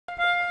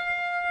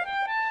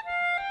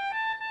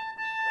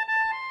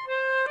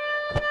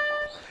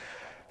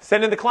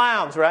Send in the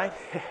clowns, right?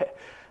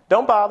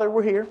 Don't bother,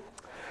 we're here.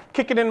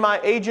 Kicking in my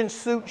agent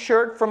suit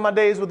shirt from my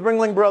days with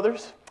Ringling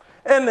Brothers.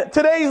 And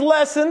today's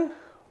lesson,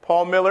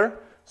 Paul Miller,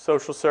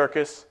 social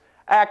circus,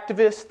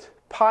 activist,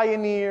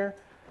 pioneer,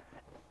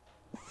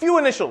 few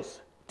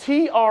initials,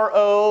 TROBOD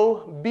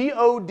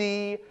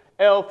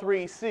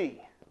L3C,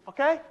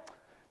 okay?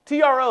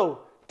 TRO,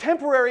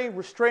 temporary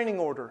restraining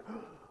order.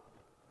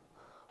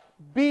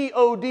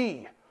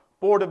 BOD,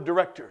 board of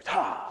directors.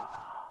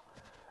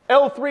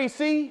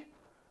 L3C,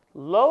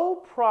 low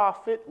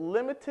profit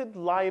limited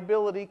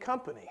liability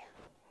company.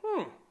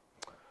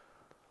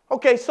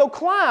 Okay, so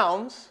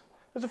clowns,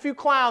 there's a few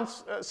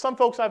clowns. Some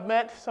folks I've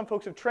met, some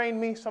folks have trained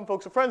me, some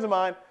folks are friends of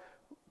mine.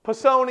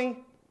 Pisoni,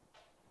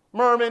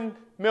 Merman,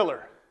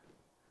 Miller.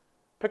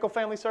 Pickle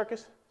Family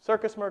Circus,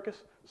 Circus Mercus,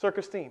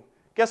 Circus Team.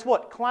 Guess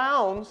what?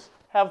 Clowns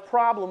have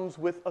problems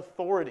with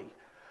authority.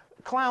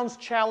 Clowns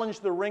challenge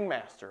the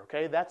ringmaster,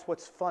 okay? That's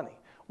what's funny.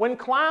 When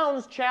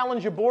clowns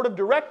challenge a board of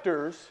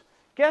directors,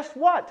 guess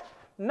what?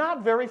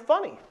 Not very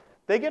funny.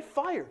 They get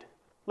fired.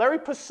 Larry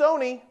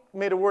Pisoni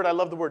made a word, I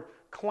love the word,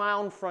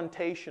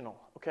 clown-frontational,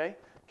 okay?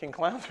 Can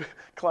clowns be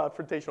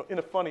clown-frontational in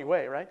a funny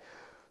way, right?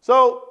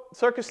 So,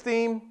 Circus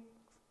Team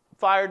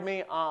fired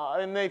me,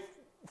 and they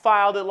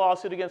filed a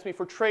lawsuit against me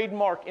for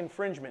trademark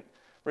infringement.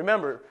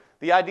 Remember,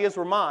 the ideas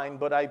were mine,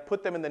 but I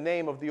put them in the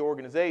name of the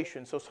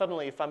organization, so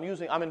suddenly if I'm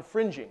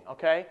infringing,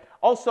 okay?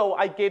 Also,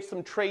 I gave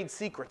some trade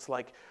secrets,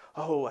 like,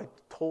 oh, I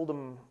told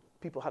them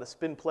people how to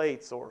spin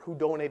plates or who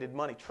donated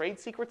money. Trade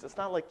secrets? It's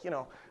not like, you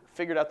know,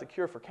 figured out the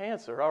cure for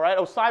cancer, all right?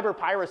 Oh, cyber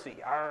piracy.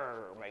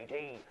 Arr,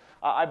 matey.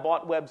 I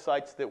bought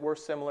websites that were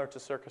similar to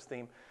Circus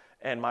Theme,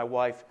 and my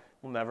wife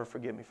will never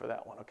forgive me for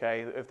that one,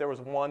 okay? If there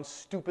was one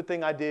stupid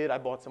thing I did, I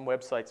bought some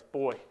websites.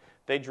 Boy,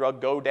 they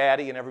drug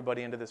GoDaddy and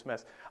everybody into this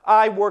mess.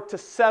 I work to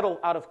settle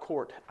out of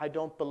court. I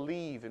don't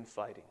believe in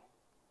fighting.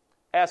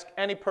 Ask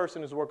any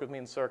person who's worked with me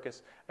in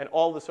circus, and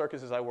all the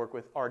circuses I work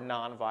with are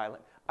nonviolent.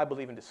 I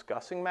believe in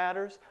discussing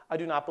matters. I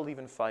do not believe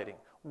in fighting.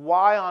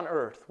 Why on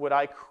earth would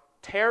I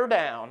tear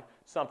down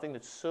something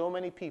that so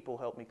many people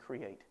helped me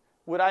create?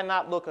 Would I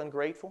not look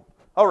ungrateful?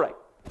 All right,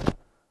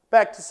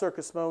 back to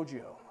Circus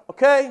Mojo,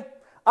 okay?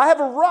 I have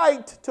a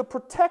right to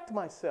protect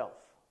myself,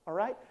 all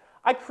right?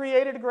 I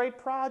created a great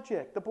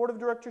project. The board of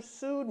directors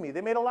sued me.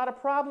 They made a lot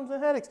of problems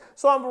and headaches.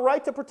 So I have a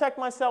right to protect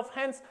myself.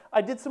 Hence,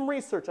 I did some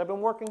research. I've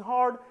been working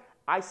hard.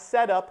 I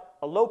set up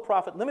a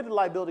low-profit, limited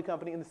liability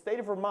company in the state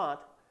of Vermont,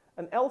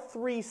 an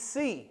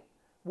L3C,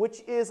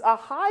 which is a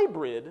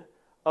hybrid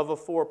of a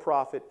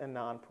for-profit and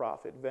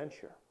non-profit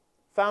venture.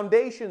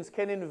 Foundations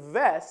can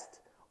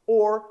invest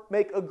or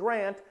make a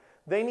grant.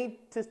 They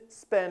need to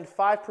spend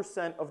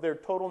 5% of their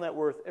total net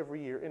worth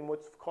every year in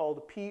what's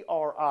called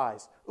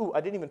PRIs. Ooh,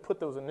 I didn't even put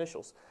those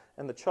initials,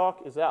 and the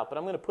chalk is out, but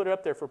I'm going to put it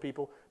up there for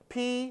people.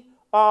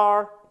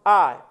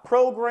 PRI,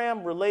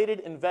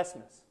 Program-Related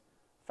Investments.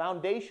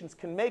 Foundations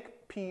can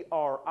make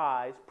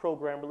PRIs,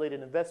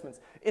 Program-Related Investments,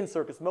 in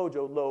Circus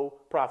Mojo,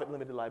 low-profit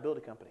limited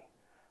liability company.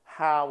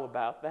 How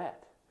about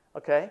that?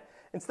 Okay?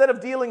 Instead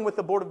of dealing with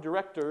the board of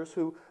directors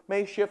who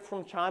may shift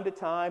from time to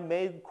time,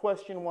 may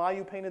question why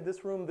you painted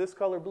this room this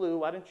color blue,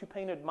 why didn't you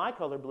paint it my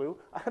color blue?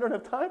 I don't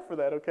have time for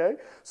that, okay?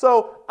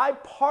 So I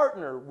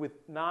partner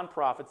with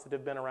nonprofits that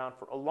have been around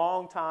for a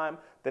long time,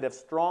 that have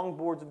strong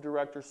boards of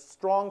directors,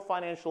 strong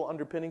financial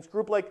underpinnings,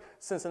 group like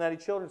Cincinnati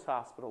Children's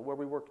Hospital, where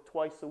we work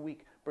twice a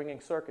week bringing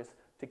circus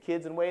to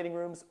kids in waiting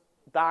rooms,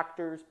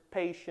 doctors,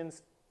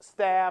 patients,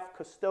 staff,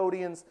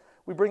 custodians.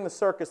 We bring the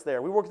circus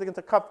there. We work with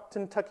the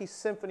Kentucky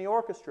Symphony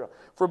Orchestra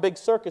for a big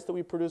circus that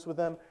we produced with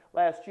them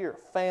last year.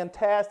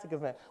 Fantastic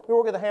event. We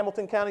work with the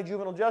Hamilton County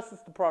Juvenile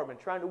Justice Department,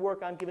 trying to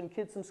work on giving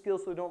kids some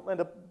skills so they don't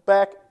end up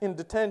back in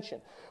detention.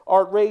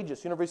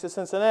 Artrageous, University of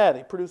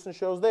Cincinnati, producing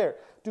shows there.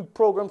 Do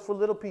programs for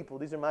little people.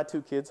 These are my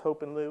two kids,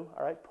 Hope and Lou,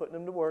 all right, putting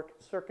them to work.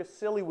 Circus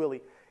Silly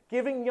Willy,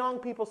 giving young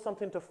people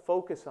something to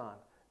focus on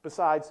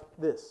besides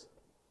this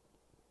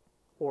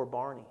or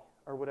Barney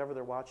or whatever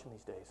they're watching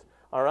these days.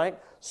 All right?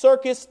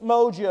 Circus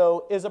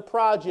Mojo is a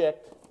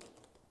project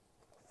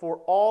for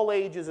all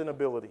ages and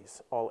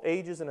abilities. All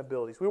ages and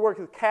abilities. We work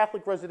with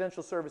Catholic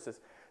Residential Services.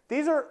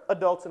 These are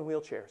adults in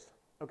wheelchairs,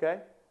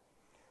 okay?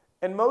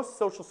 And most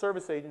social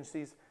service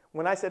agencies,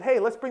 when I said, hey,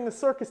 let's bring the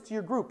circus to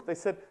your group, they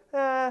said,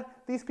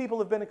 these people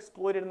have been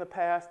exploited in the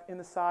past in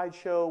the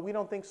sideshow. We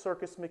don't think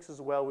circus mixes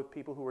well with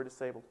people who are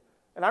disabled.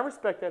 And I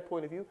respect that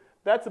point of view.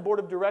 That's a board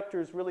of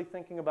directors really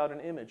thinking about an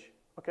image,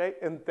 okay?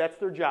 And that's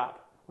their job,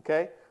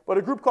 okay? But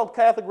a group called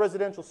Catholic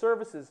Residential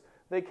Services,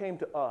 they came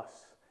to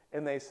us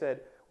and they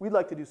said, we'd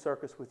like to do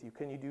circus with you.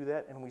 Can you do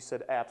that? And we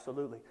said,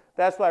 absolutely.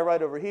 That's why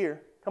right over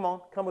here, come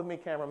on, come with me,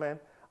 cameraman.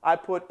 I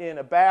put in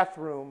a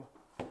bathroom,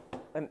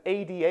 an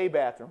ADA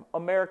bathroom,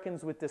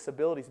 Americans with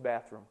Disabilities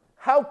bathroom.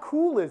 How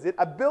cool is it?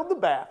 I build the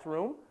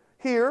bathroom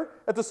here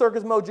at the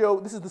Circus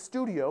Mojo. This is the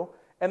studio,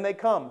 and they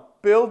come.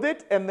 Build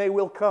it, and they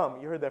will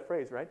come. You heard that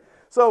phrase, right?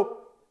 So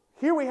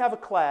here we have a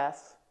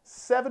class,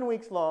 7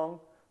 weeks long,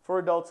 for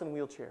adults in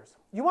wheelchairs.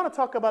 You want to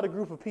talk about a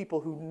group of people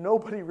who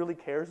nobody really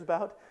cares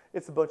about?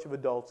 It's a bunch of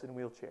adults in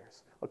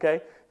wheelchairs,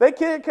 okay? They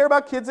care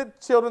about kids at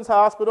Children's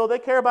Hospital. They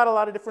care about a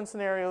lot of different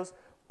scenarios.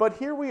 But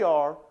here we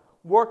are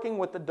working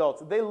with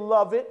adults. They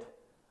love it.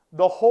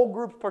 The whole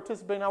group's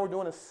participating. Now we're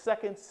doing a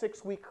second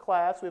 6-week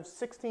class. We have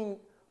 16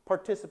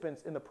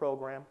 participants in the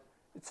program.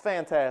 It's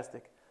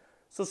fantastic.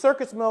 So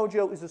Circus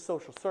Mojo is a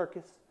social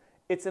circus.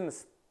 It's in the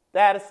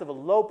status of a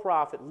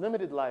low-profit,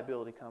 limited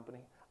liability company.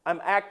 I'm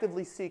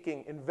actively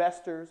seeking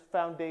investors,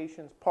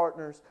 foundations,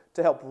 partners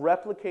to help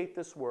replicate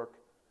this work,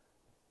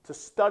 to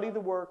study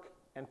the work,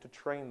 and to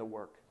train the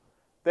work.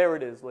 There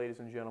it is, ladies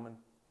and gentlemen.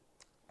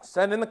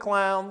 Send in the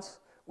clowns.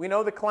 We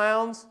know the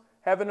clowns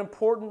have an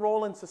important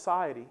role in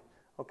society,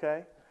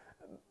 okay?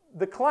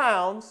 The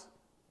clowns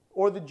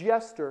or the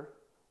jester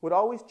would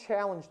always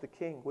challenge the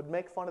king, would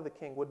make fun of the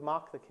king, would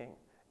mock the king.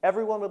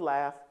 Everyone would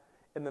laugh,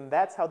 and then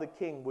that's how the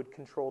king would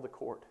control the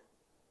court,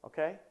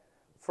 okay?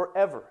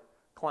 Forever.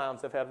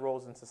 Clowns have had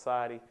roles in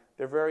society.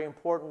 They're very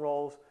important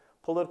roles.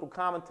 Political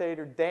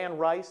commentator Dan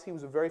Rice, he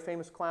was a very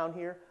famous clown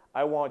here.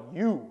 I want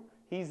you.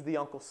 He's the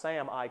Uncle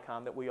Sam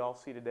icon that we all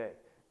see today.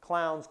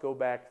 Clowns go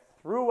back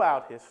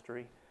throughout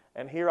history,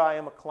 and here I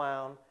am a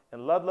clown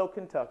in Ludlow,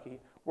 Kentucky,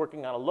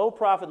 working on a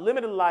low-profit,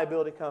 limited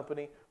liability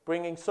company,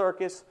 bringing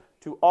circus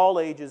to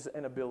all ages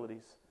and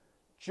abilities.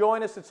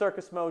 Join us at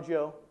Circus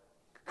Mojo.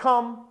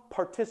 Come,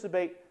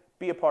 participate,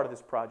 be a part of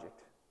this project.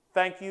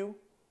 Thank you.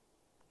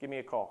 Give me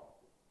a call.